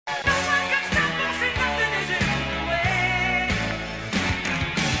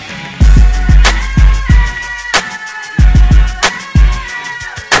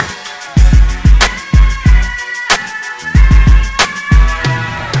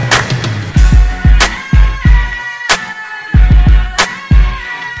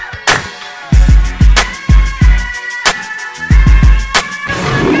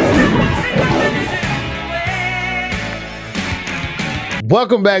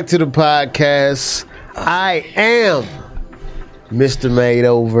Welcome back to the podcast. I am Mr.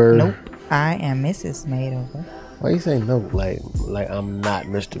 Madeover. Nope, I am Mrs. Madeover. Why you say no? Like I'm not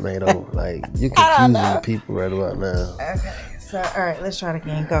Mr. Madeover. Like you confusing people right about now. Okay, so all right, let's try it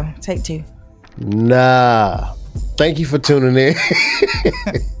again. Go, take two. Nah. Thank you for tuning in.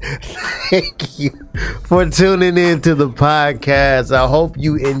 Thank you for tuning in to the podcast. I hope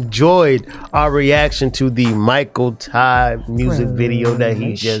you enjoyed our reaction to the Michael Ty music video that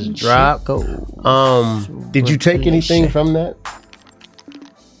he just dropped. Did you take anything from that?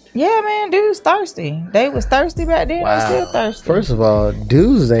 Yeah, man, dude's thirsty. They was thirsty back then. Wow. They still thirsty. First of all,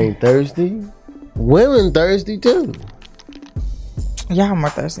 dudes ain't thirsty. Women thirsty too. Y'all more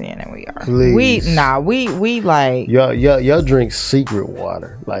thirsty than we are. Please. We like y'all drink secret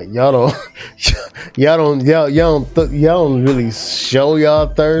water. Like y'all don't really show y'all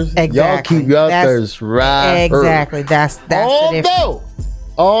thirst. Exactly. Y'all keep y'all thirst right. Exactly. That's the difference.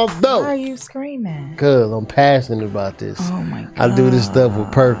 Although, why are you screaming? Cause I'm passionate about this. Oh my god. I do this stuff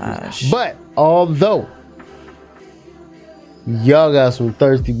with purpose. But although y'all got some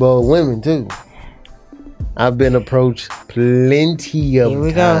thirsty bold women too. I've been approached plenty of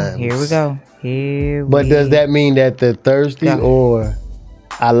times. Here we go. But does that mean that they're thirsty or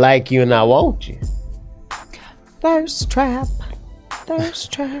I like you and I want you? Thirst trap.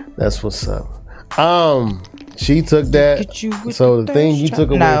 That's what's up. She took that. So the thing you took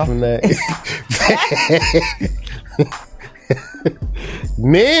away from that.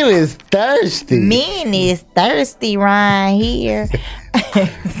 Men is thirsty right here.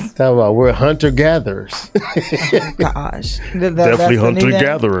 Talking about we're hunter-gatherers. Oh, gosh. Definitely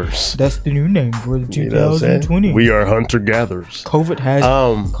hunter-gatherers. That's the new name for the 2020. We are hunter-gatherers.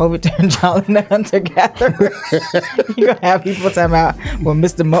 COVID turned y'all into hunter-gatherers. You're going to have people talking about, well,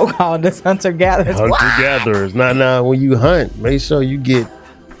 Mr. Mo called us hunter-gatherers. Hunter-gatherers. Nah, when you hunt, make sure you get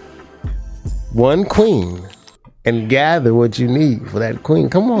one queen and gather what you need for that queen.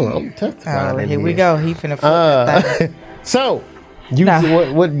 Come on, I'm testifying. Here we go. He finna flip that thing. So,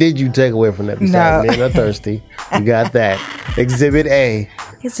 what did you take away from that besides men are thirsty? You got that. Exhibit A.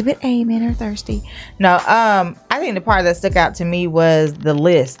 Men are thirsty. No, I think the part that stuck out to me was the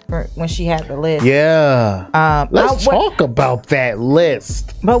list when she had the list. Yeah. Let's talk about that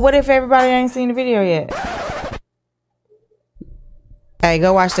list. But what if everybody ain't seen the video yet? Hey,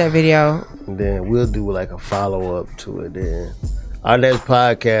 go watch that video. And then we'll do like a follow-up to it then. Our next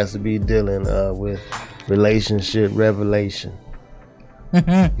podcast will be dealing with relationship revelation.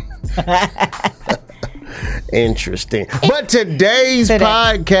 Interesting. But today's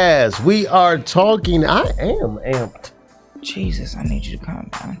podcast, we are talking. I am amped. Jesus, I need you to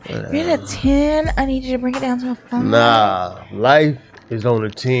calm down. You're at a 10. I need you to bring it down to a 5. Nah, life is on a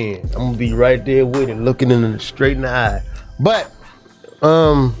 10. I'm gonna be right there with it, looking in the straight in the eye. But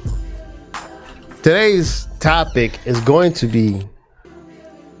today's topic is going to be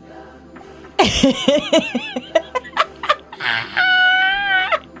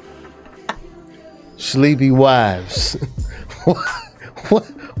sleepy wives.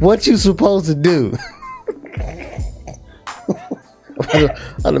 What you supposed to do? I'm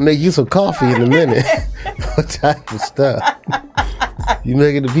gonna make you some coffee in a minute. What type of stuff? You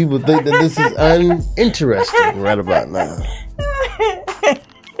making the people think that this is uninteresting right about now.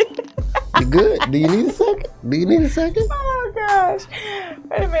 You good? Do you need a second? Oh gosh.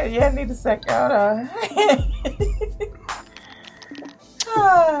 Wait a minute. Yeah, I need a second. Hold on.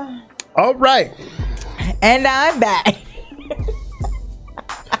 All right. And I'm back.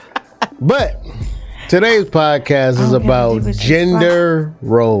 But today's podcast is about gender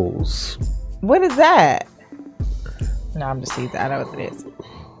roles. What is that? No, I'm just teasing. I know what it is.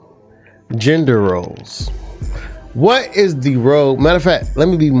 Gender roles. What is the role? Matter of fact, let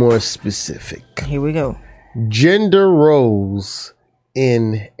me be more specific. Here we go. Gender roles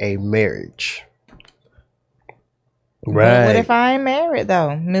in a marriage. Right. Well, what if I ain't married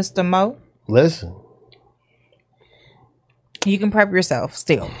though, Mr. Mo? Listen. You can prep yourself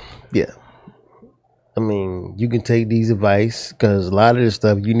still. Yeah. I mean, you can take these advice because a lot of this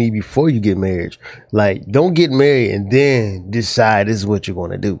stuff you need before you get married. Like, don't get married and then decide this is what you're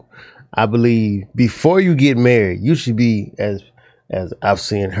going to do. I believe before you get married, you should be, as I've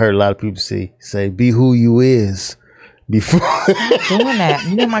heard a lot of people say, be who you is before. Stop doing that.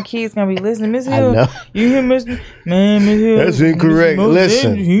 You know my kids gonna be listening. Miss Hill, I know. You hear Miss Hill? That's incorrect.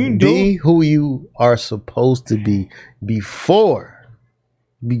 Listen, be who you are supposed to be before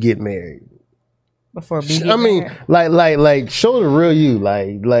we get married. I mean, like, show the real you.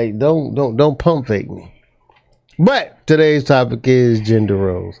 Like, don't pump fake me. But today's topic is gender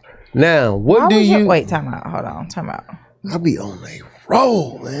roles. Now, what do you... Wait, time out. Hold on. Time out. I'll be on a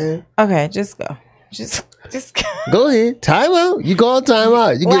roll, man. Okay, just go. Just go. Go ahead. Time out. You call time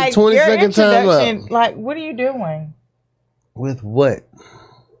out. You get 20-second time out. Like, what are you doing? With what?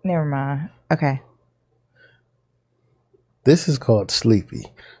 Never mind. Okay. This is called sleepy.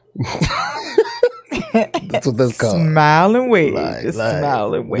 That's what that's called. Smile and wave.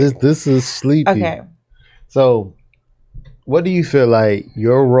 Smile and wave. This is sleepy. Okay. So, what do you feel like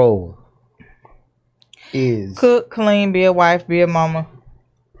your role is? Cook, clean, be a wife, be a mama.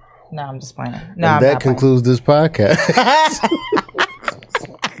 No, I'm just playing. No, and that concludes this podcast.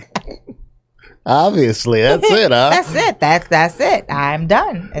 Obviously, that's it, huh? That's it. That's it. I'm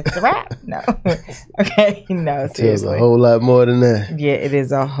done. It's a wrap. No. Okay. No, seriously. It's a whole lot more than that. Yeah, it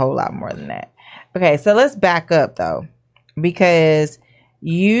is a whole lot more than that. Okay, so let's back up though, because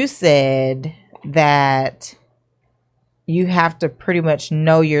you said that you have to pretty much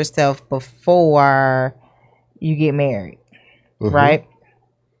know yourself before you get married, right?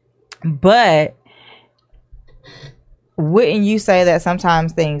 But wouldn't you say that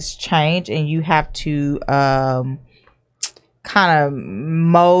sometimes things change and you have to kind of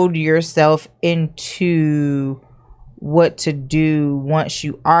mold yourself into what to do once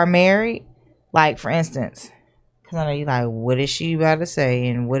you are married? Like, for instance, because I know you're like, what is she about to say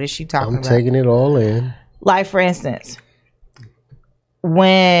and what is she talking about? I'm taking it all in. Like, for instance,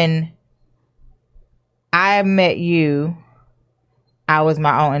 when I met you, I was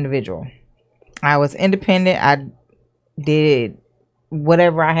my own individual. I was independent. I did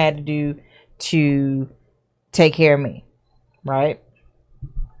whatever I had to do to take care of me, right?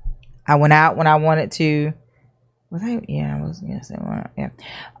 I went out when I wanted to. Was I? Yeah, I was gonna say one. Yeah.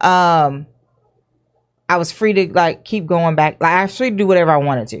 I was free to like keep going back. Like I was free to do whatever I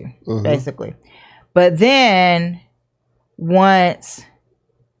wanted to, basically. But then once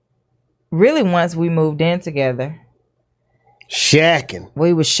we moved in together, shacking.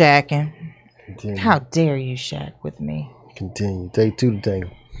 We was shacking. Continue. How dare you shack with me? Continue. Take two to tango.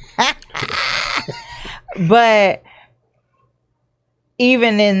 But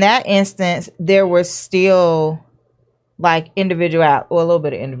even in that instance, there was still like a little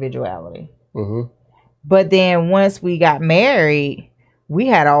bit of individuality. But then once we got married, we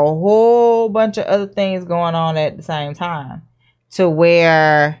had a whole bunch of other things going on at the same time, to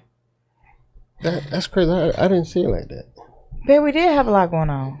where that's crazy. I didn't see it like that. But we did have a lot going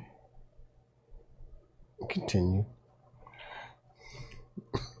on. Continue.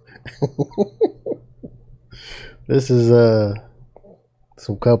 This is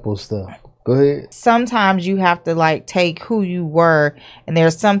some couple stuff. Go ahead. Sometimes you have to like take who you were, and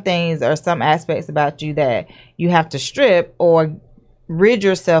there's some things or some aspects about you that you have to strip or rid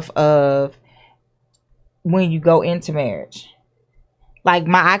yourself of when you go into marriage. Like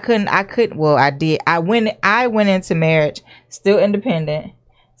I did. I went into marriage still independent,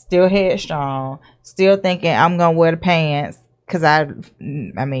 still headstrong, still thinking I'm gonna wear the pants because I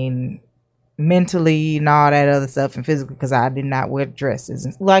mean mentally and all that other stuff, and physically because I did not wear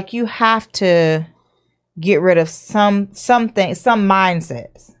dresses. Like you have to get rid of some things, some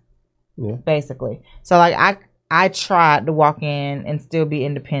mindsets, basically. So like I tried to walk in and still be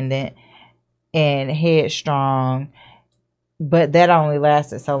independent and headstrong, but that only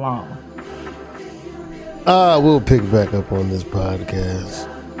lasted so long. We'll pick back up on this podcast.